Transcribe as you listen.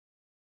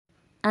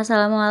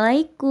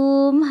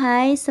Assalamualaikum,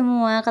 hai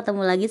semua,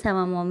 ketemu lagi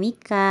sama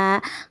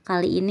Mommika.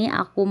 Kali ini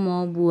aku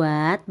mau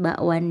buat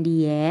bakwan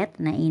diet.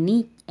 Nah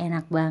ini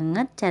enak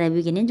banget, cara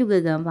bikinnya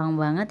juga gampang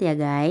banget ya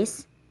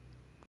guys.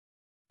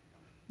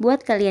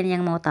 Buat kalian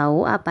yang mau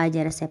tahu apa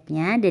aja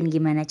resepnya dan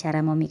gimana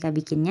cara Mommika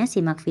bikinnya,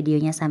 simak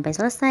videonya sampai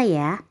selesai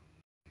ya.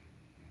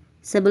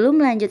 Sebelum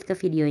lanjut ke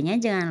videonya,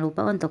 jangan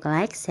lupa untuk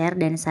like, share,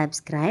 dan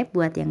subscribe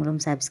buat yang belum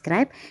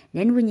subscribe.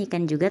 Dan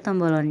bunyikan juga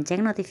tombol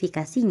lonceng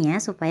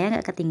notifikasinya supaya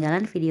nggak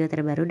ketinggalan video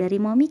terbaru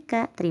dari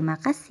Mommika. Terima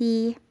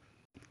kasih.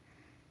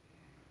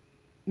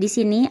 Di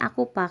sini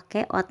aku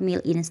pakai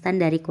oatmeal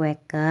instan dari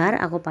Quaker.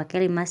 Aku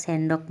pakai 5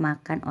 sendok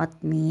makan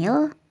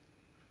oatmeal.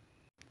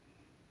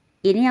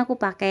 Ini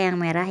aku pakai yang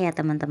merah ya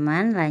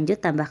teman-teman.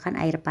 Lanjut tambahkan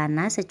air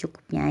panas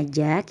secukupnya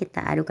aja.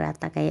 Kita aduk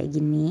rata kayak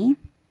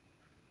gini.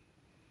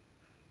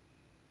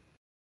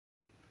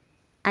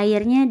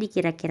 Airnya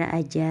dikira-kira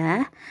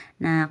aja.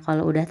 Nah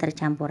kalau udah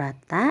tercampur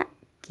rata,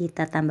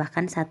 kita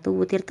tambahkan 1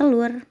 butir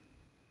telur.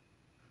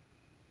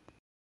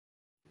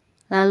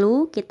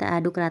 Lalu kita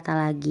aduk rata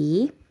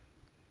lagi.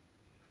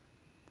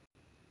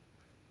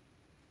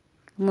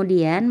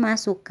 Kemudian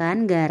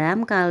masukkan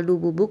garam, kaldu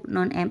bubuk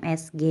non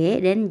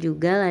MSG, dan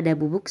juga lada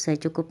bubuk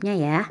secukupnya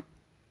ya.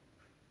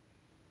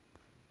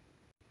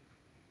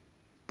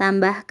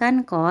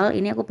 Tambahkan kol,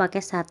 ini aku pakai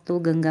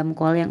 1 genggam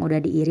kol yang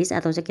udah diiris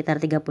atau sekitar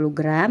 30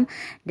 gram.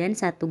 Dan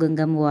 1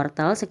 genggam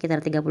wortel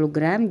sekitar 30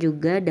 gram,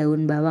 juga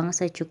daun bawang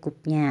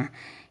secukupnya.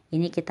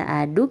 Ini kita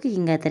aduk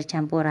hingga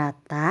tercampur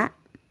rata.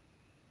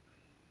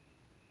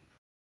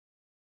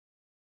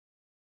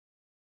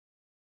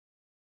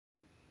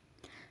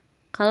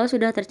 Kalau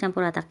sudah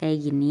tercampur rata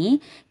kayak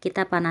gini,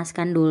 kita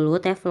panaskan dulu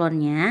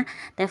teflonnya.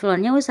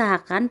 Teflonnya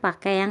usahakan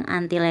pakai yang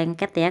anti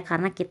lengket ya,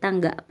 karena kita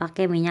nggak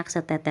pakai minyak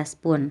setetes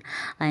pun.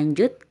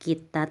 Lanjut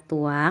kita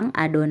tuang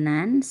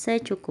adonan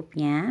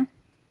secukupnya.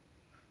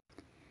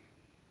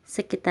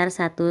 Sekitar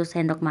 1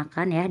 sendok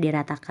makan ya,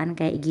 diratakan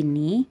kayak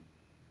gini.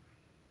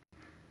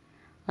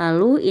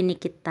 Lalu ini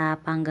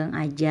kita panggang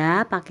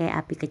aja pakai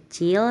api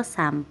kecil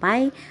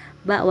sampai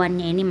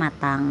bakwannya ini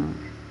matang.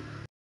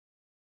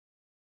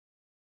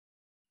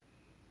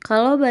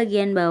 Kalau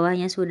bagian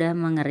bawahnya sudah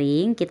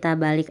mengering, kita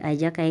balik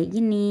aja kayak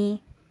gini.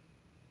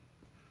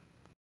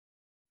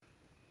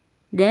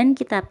 Dan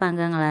kita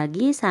panggang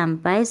lagi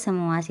sampai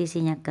semua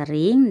sisinya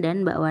kering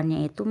dan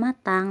bakwannya itu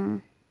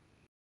matang.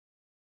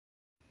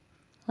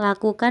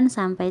 Lakukan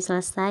sampai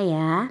selesai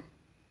ya.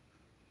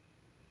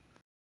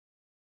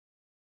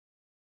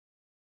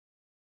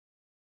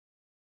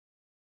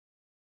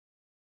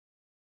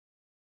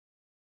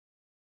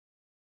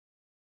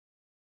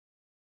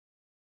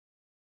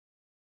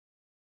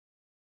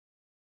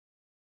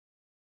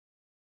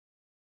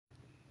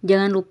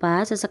 Jangan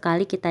lupa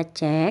sesekali kita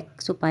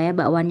cek supaya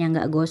bakwannya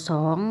nggak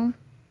gosong.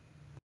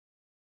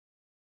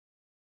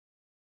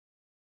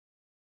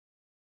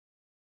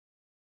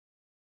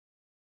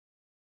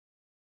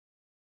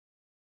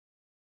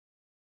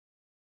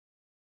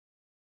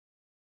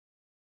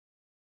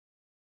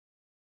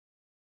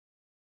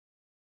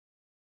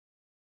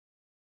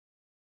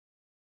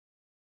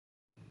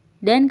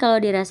 Dan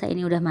kalau dirasa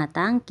ini udah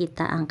matang,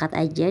 kita angkat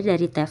aja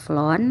dari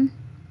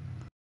teflon.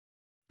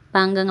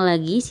 Panggang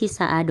lagi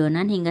sisa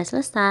adonan hingga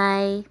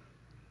selesai.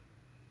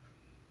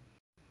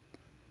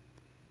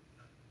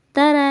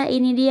 Tara,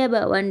 ini dia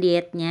bakwan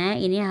dietnya.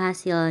 Ini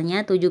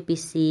hasilnya 7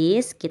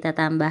 pieces. Kita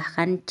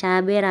tambahkan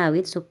cabai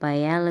rawit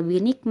supaya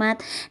lebih nikmat.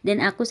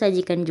 Dan aku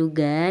sajikan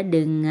juga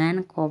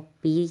dengan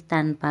kopi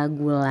tanpa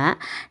gula.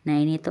 Nah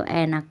ini tuh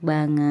enak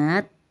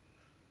banget.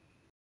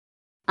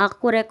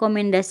 Aku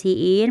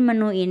rekomendasiin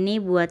menu ini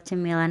buat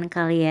cemilan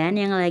kalian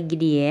yang lagi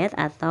diet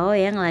atau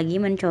yang lagi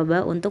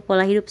mencoba untuk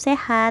pola hidup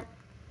sehat.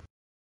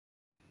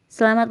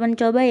 Selamat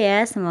mencoba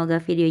ya,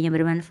 semoga videonya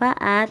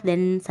bermanfaat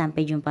dan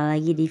sampai jumpa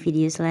lagi di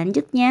video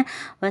selanjutnya.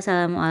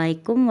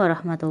 Wassalamualaikum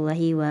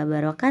warahmatullahi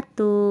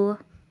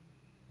wabarakatuh.